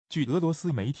据俄罗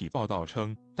斯媒体报道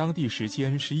称，当地时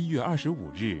间11月25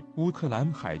日，乌克兰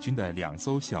海军的2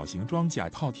艘小型装甲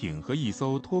炮艇和1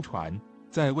艘拖船，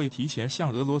在未提前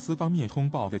向俄罗斯方面通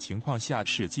报的情况下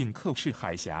驶进刻赤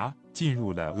海峡，进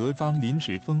入了俄方临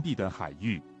时封闭的海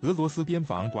域。俄罗斯边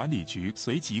防管理局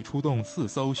随即出动4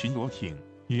艘巡逻艇，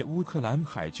与乌克兰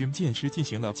海军舰只进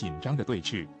行了紧张的对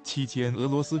峙。期间，俄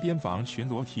罗斯边防巡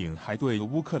逻艇还对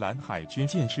乌克兰海军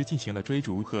舰只进行了追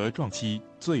逐和撞击。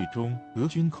最终，俄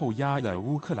军扣押了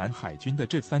乌克兰海军的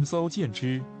这3艘舰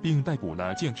只，并逮捕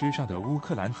了舰只上的乌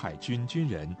克兰海军军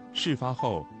人。事发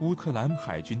后，乌克兰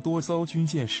海军多艘军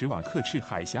舰驶往刻赤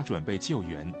海峡准备救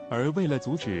援。而为了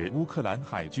阻止乌克兰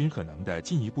海军可能的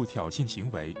进一步挑衅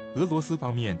行为，俄罗斯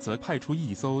方面则派出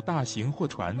1艘大型货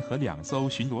船和2艘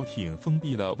巡逻艇，封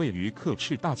闭了位于刻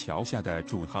赤大桥下的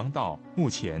主航道。目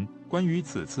前，关于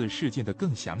此次事件的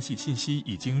更详细信息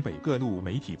已经北各路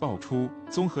媒体爆出。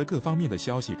综合各方面的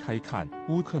消息开看，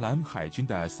乌克兰海军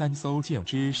的3艘舰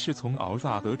只是从敖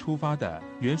萨河出发的，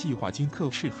原计划经刻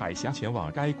赤海峡前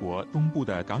往该国东部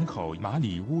的港口马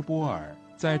里乌波尔。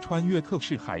在穿越刻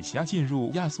赤海峡进入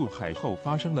亚速海后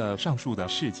发生了上述的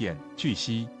事件。据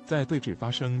悉，在对峙发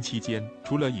生期间，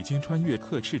除了已经穿越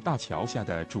刻赤大桥下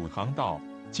的主航道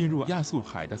进入亚速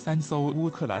海的3艘乌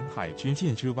克兰海军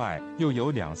舰之外，又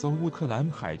有2艘乌克兰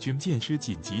海军舰只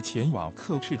紧急前往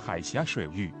刻赤海峡水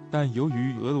域。但由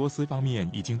于俄罗斯方面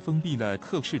已经封闭了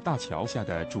刻赤大桥下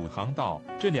的主航道，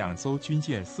这2艘军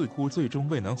舰似乎最终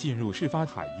未能进入事发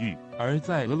海域。而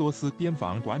在俄罗斯边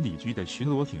防管理局的巡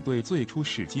逻艇对最初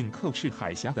驶进刻赤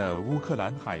海峡的乌克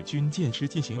兰海军舰只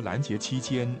进行拦截期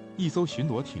间，1艘巡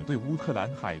逻艇对乌克兰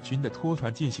海军的拖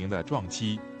船进行了撞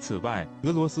击。此外，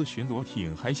俄罗斯巡逻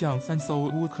艇还向3艘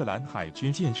乌克兰海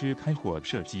军舰只开火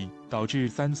射击，导致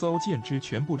3艘舰只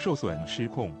全部受损失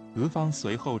控。俄方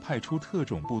随后派出特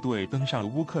种部队登上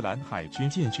乌克兰海军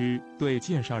舰只，对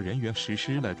舰上人员实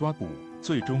施了抓捕，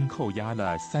最终扣押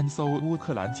了3艘乌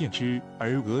克兰舰只。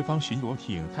而俄方巡逻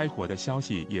艇开火的消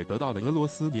息也得到了俄罗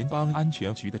斯联邦安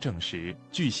全局的证实。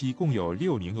据悉，共有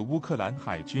6名乌克兰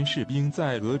海军士兵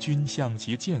在俄军向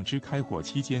其舰只开火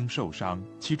期间受伤，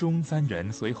其中3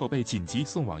人随后被紧急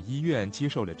送往医院接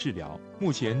受了治疗，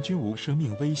目前均无生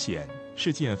命危险。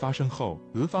事件发生后，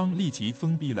俄方立即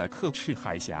封闭了刻赤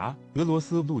海峡。俄罗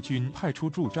斯陆军派出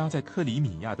驻扎在克里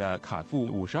米亚的卡夫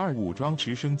52武装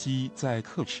直升机在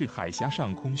刻赤海峡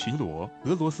上空巡逻，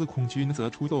俄罗斯空军则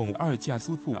出动2架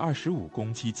苏 25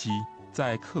攻击机，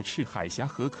在刻赤海峡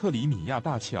和克里米亚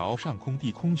大桥上空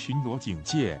地空巡逻警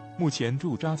戒。目前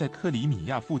驻扎在克里米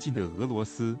亚附近的俄罗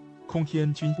斯空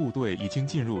天军部队已经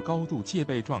进入高度戒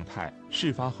备状态。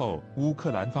事发后，乌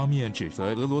克兰方面指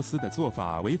责俄罗斯的做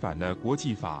法违反了国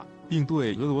际法，并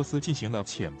对俄罗斯进行了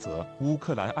谴责。乌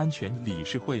克兰安全理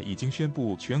事会已经宣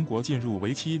布全国进入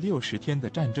为期60天的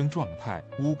战争状态。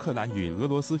乌克兰与俄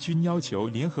罗斯均要求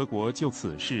联合国就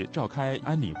此事召开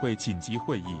安理会紧急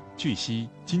会议。据悉，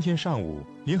今天上午，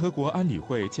联合国安理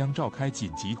会将召开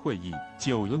紧急会议，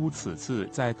就俄乌此次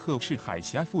在刻赤海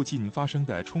峡附近发生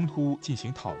的冲突进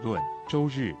行讨论。周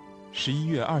日，11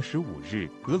月25日，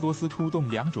俄罗斯出动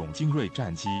2种精锐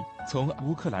战机，从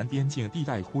乌克兰边境地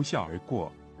带呼啸而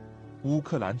过。乌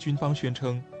克兰军方宣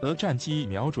称，俄战机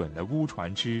瞄准了乌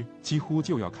船只，几乎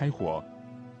就要开火。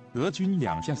俄军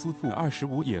2架苏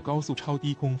 25也高速超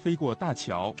低空飞过大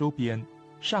桥周边。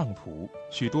上图，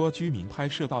许多居民拍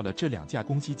摄到了这2架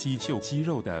攻击机秀肌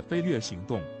肉的飞掠行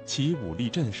动，其武力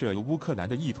震慑乌克兰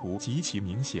的意图极其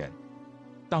明显。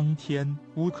当天，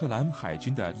乌克兰海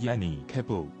军的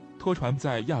Yanikebo拖船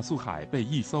在亚速海被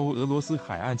1艘俄罗斯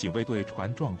海岸警卫队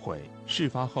船撞毁。事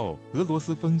发后，俄罗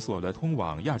斯封锁了通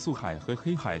往亚速海和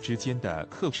黑海之间的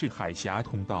刻赤海峡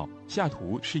通道。下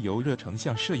图是由热成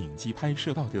像摄影机拍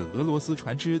摄到的俄罗斯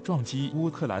船只撞击乌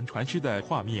克兰船只的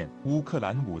画面。乌克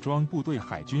兰武装部队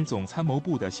海军总参谋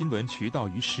部的新闻渠道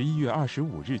于11月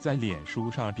25日在脸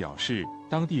书上表示，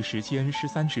当地时间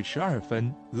13时12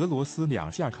分，俄罗斯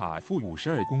2架卡夫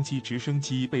52攻击直升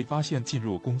机被发现进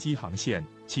入攻击航线，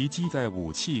其机载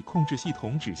武器控制系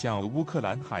统指向乌克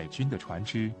兰海军的船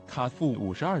只。卡夫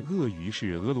52鳄鱼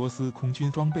是俄罗斯空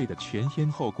军装备的全天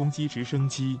候攻击直升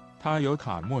机，它由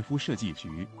卡莫夫设计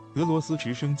局俄罗斯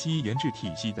直升机研制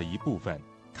体系的一部分。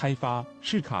开发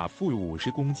是卡夫50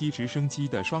攻击直升机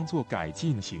的双座改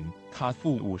进型。卡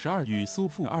夫52与苏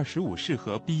 25适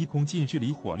合低空近距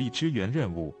离火力支援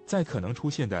任务，在可能出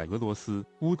现的俄罗斯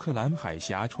乌克兰海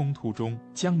峡冲突中，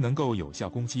将能够有效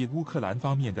攻击乌克兰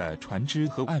方面的船只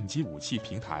和岸基武器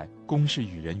平台、工事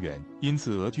与人员。因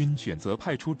此，俄军选择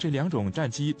派出这2种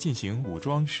战机进行武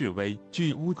装示威。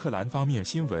据乌克兰方面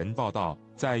新闻报道，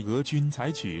在俄军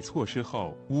采取措施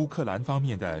后，乌克兰方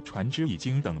面的船只已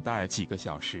经等待几个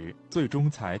小时，最终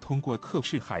才通过刻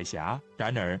赤海峡。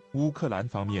然而，乌克兰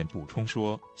方面补充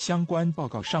说，相关报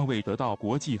告尚未得到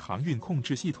国际航运控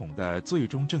制系统的最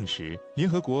终证实。联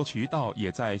合国渠道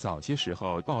也在早些时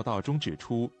候报道中指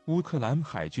出，乌克兰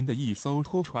海军的一艘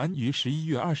拖船于11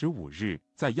月25日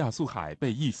在亚速海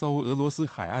被一艘俄罗斯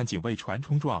海岸警卫船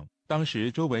冲撞。当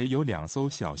时周围有2艘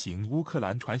小型乌克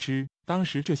兰船只，当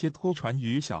时这些拖船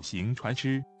与小型船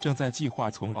只正在计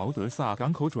划从敖德萨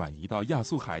港口转移到亚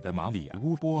速海的马里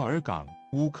乌波尔港。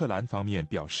乌克兰方面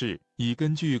表示，已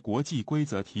根据国际规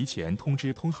则提前通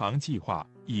知通航计划，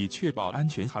以确保安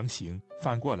全航行。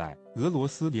反过来，俄罗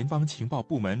斯联邦情报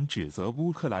部门指责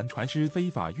乌克兰船只非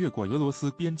法越过俄罗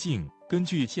斯边境。根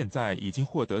据现在已经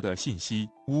获得的信息，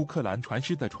乌克兰船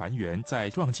只的船员在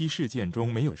撞击事件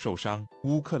中没有受伤。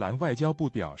乌克兰外交部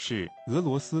表示，俄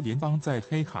罗斯联邦在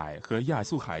黑海和亚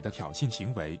速海的挑衅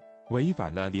行为违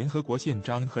反了联合国宪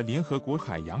章和联合国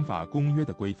海洋法公约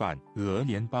的规范。俄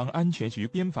联邦安全局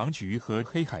边防局和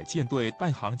黑海舰队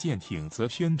半航舰艇则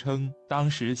宣称，当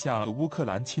时向乌克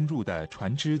兰侵入的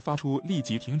船只发出立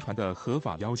即停船的合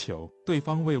法要求，对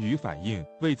方未予反应。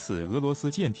为此，俄罗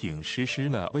斯舰艇实施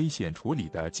了危险处理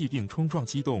的既定冲撞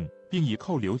机动，并已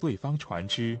扣留对方船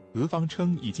只。俄方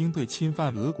称已经对侵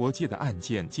犯俄国界的案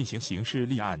件进行刑事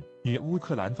立案。与乌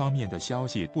克兰方面的消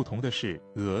息不同的是，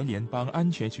俄联邦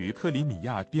安全局克里米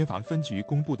亚边防分局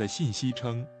公布的信息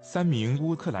称，3名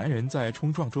乌克兰人在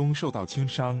冲撞中受到轻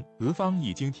伤，俄方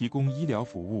已经提供医疗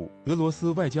服务。俄罗斯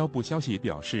外交部消息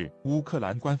表示，乌克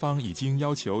兰官方已经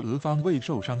要求俄方为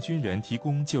受伤军人提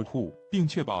供救护，并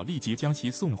确保立即将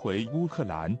其送回乌克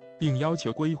兰，并要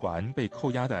求归还被扣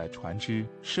押的船只、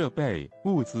设备、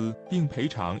物资，并赔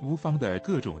偿乌方的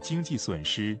各种经济损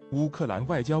失。乌克兰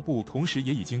外交部同时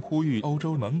也已经呼吁欧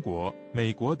洲盟国、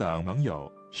美国等盟友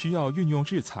需要运用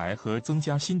制裁和增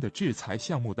加新的制裁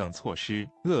项目等措施，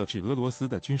遏制俄罗斯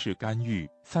的军事干预。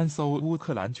3艘乌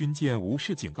克兰军舰无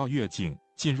视警告越境，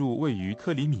进入位于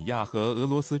克里米亚和俄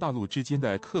罗斯大陆之间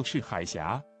的刻赤海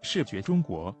峡。视觉中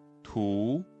国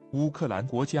图。乌克兰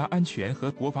国家安全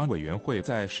和国防委员会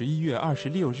在11月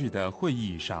26日的会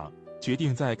议上决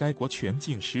定在该国全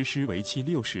境实施为期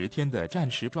60天的战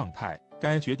时状态。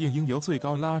该决定应由最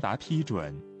高拉达批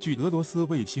准。据俄罗斯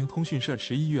卫星通讯社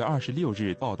11月26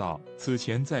日报道，此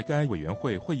前在该委员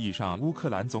会会议上，乌克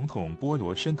兰总统波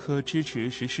罗申科支持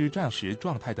实施战时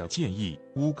状态的建议。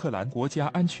乌克兰国家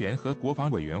安全和国防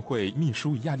委员会秘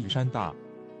书亚历山大·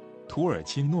图尔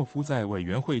钦诺夫在委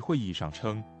员会会议上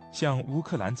称，向乌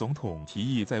克兰总统提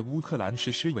议在乌克兰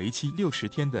实施为期60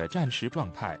天的战时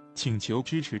状态，请求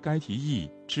支持该提议。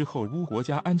之后，乌国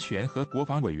家安全和国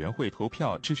防委员会投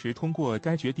票支持通过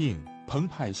该决定。澎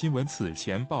湃新闻此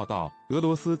前报道，俄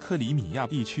罗斯克里米亚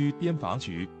地区边防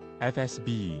局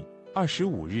 （FSB）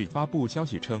 25日发布消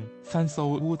息称，3艘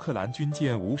乌克兰军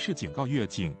舰无视警告越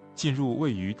境，进入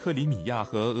位于克里米亚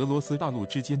和俄罗斯大陆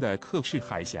之间的刻赤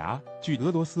海峡。据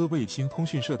俄罗斯卫星通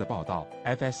讯社的报道，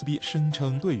 FSB 声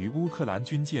称对于乌克兰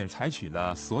军舰采取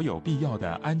了所有必要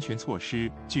的安全措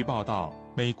施。据报道，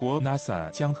美国 NASA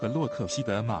将和洛克希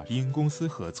德马丁公司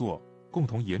合作，共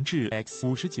同研制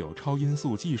X-59超音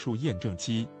速技术验证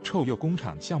机。臭鼬工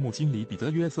厂项目经理彼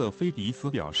得约瑟菲迪斯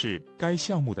表示，该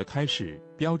项目的开始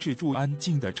标志住安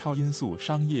静的超音速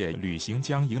商业旅行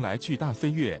将迎来巨大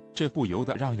飞跃。这不由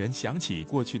得让人想起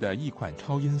过去的一款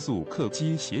超音速客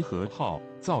机协和号。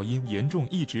噪音严重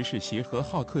一直是协和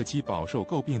号客机饱受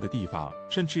诟病的地方，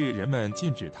甚至人们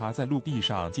禁止它在陆地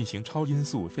上进行超音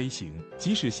速飞行。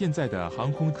即使现在的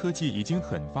航空科技已经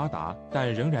很发达，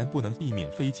但仍然不能避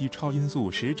免飞机超音速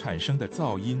时产生的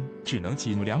噪音，只能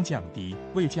尽量降低。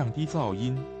为降低噪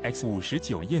音，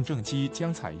 X-59验证机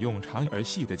将采用长而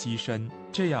细的机身，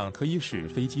这样可以使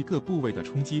飞机各部位的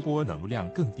冲击波能量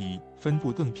更低，分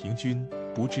布更平均，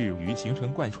不至于形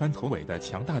成贯穿头尾的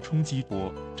强大冲击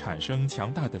波，产生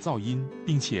强大的噪音，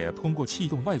并且通过气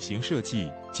动外形设计，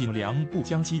尽量不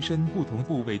将机身不同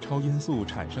部位超音速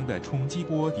产生的冲击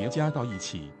波叠加到一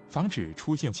起，防止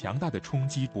出现强大的冲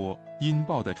击波。音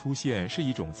爆的出现是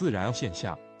一种自然现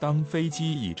象。当飞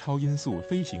机以超音速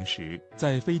飞行时，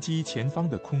在飞机前方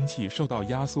的空气受到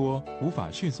压缩，无法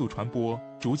迅速传播，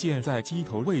逐渐在机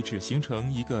头位置形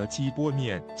成一个激波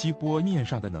面，激波面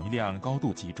上的能量高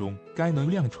度集中，该能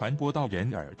量传播到人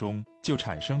耳中，就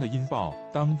产生了音爆。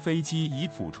当飞机以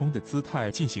俯冲的姿态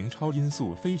进行超音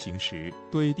速飞行时，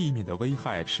对地面的危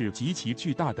害是极其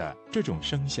巨大的。这种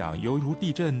声响犹如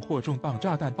地震或重磅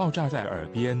炸弹爆炸在耳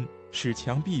边，使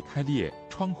墙壁开裂，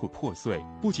窗户破碎，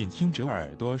不仅听者耳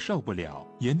朵受不了，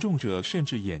严重者甚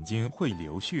至眼睛会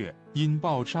流血。音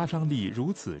爆杀伤力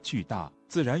如此巨大，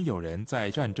自然有人在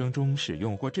战争中使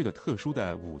用过这个特殊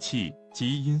的武器，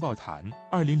即音爆弹。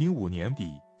2005年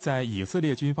底，在以色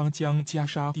列军方将加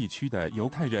沙地区的犹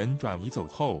太人转移走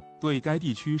后，对该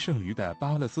地区剩余的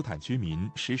巴勒斯坦居民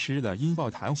实施了音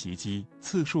爆弹袭击，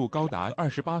次数高达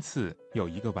28次。有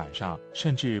一个晚上，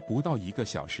甚至不到1个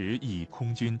小时，以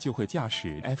空军就会驾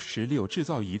驶 F-16制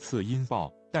造一次音爆。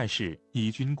但是，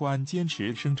以军官坚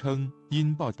持声称，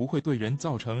音爆不会对人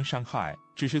造成伤害，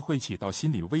只是会起到心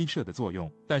理威慑的作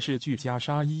用。但是，据加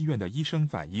沙医院的医生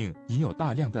反映，已有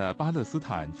大量的巴勒斯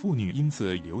坦妇女因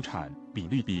此流产，比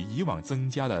率比以往增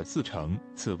加了40%。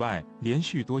此外，连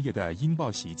续多夜的音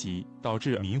爆袭击导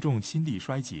致民众心力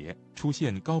衰竭，出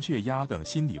现高血压等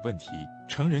心理问题，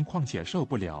成人况且受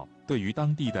不了。对于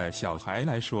当地的小孩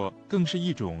来说，更是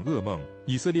一种噩梦。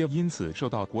以色列因此受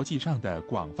到国际上的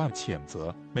广泛谴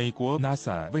责。美国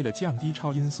NASA 为了降低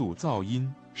超音速噪音，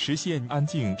实现安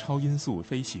静超音速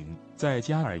飞行，在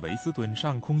加尔维斯顿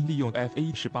上空利用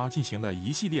F-18进行了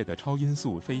一系列的超音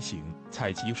速飞行，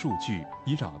采集数据，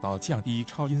以找到降低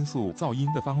超音速噪音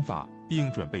的方法，并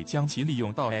准备将其利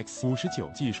用到 X-59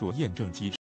技术验证机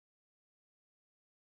制。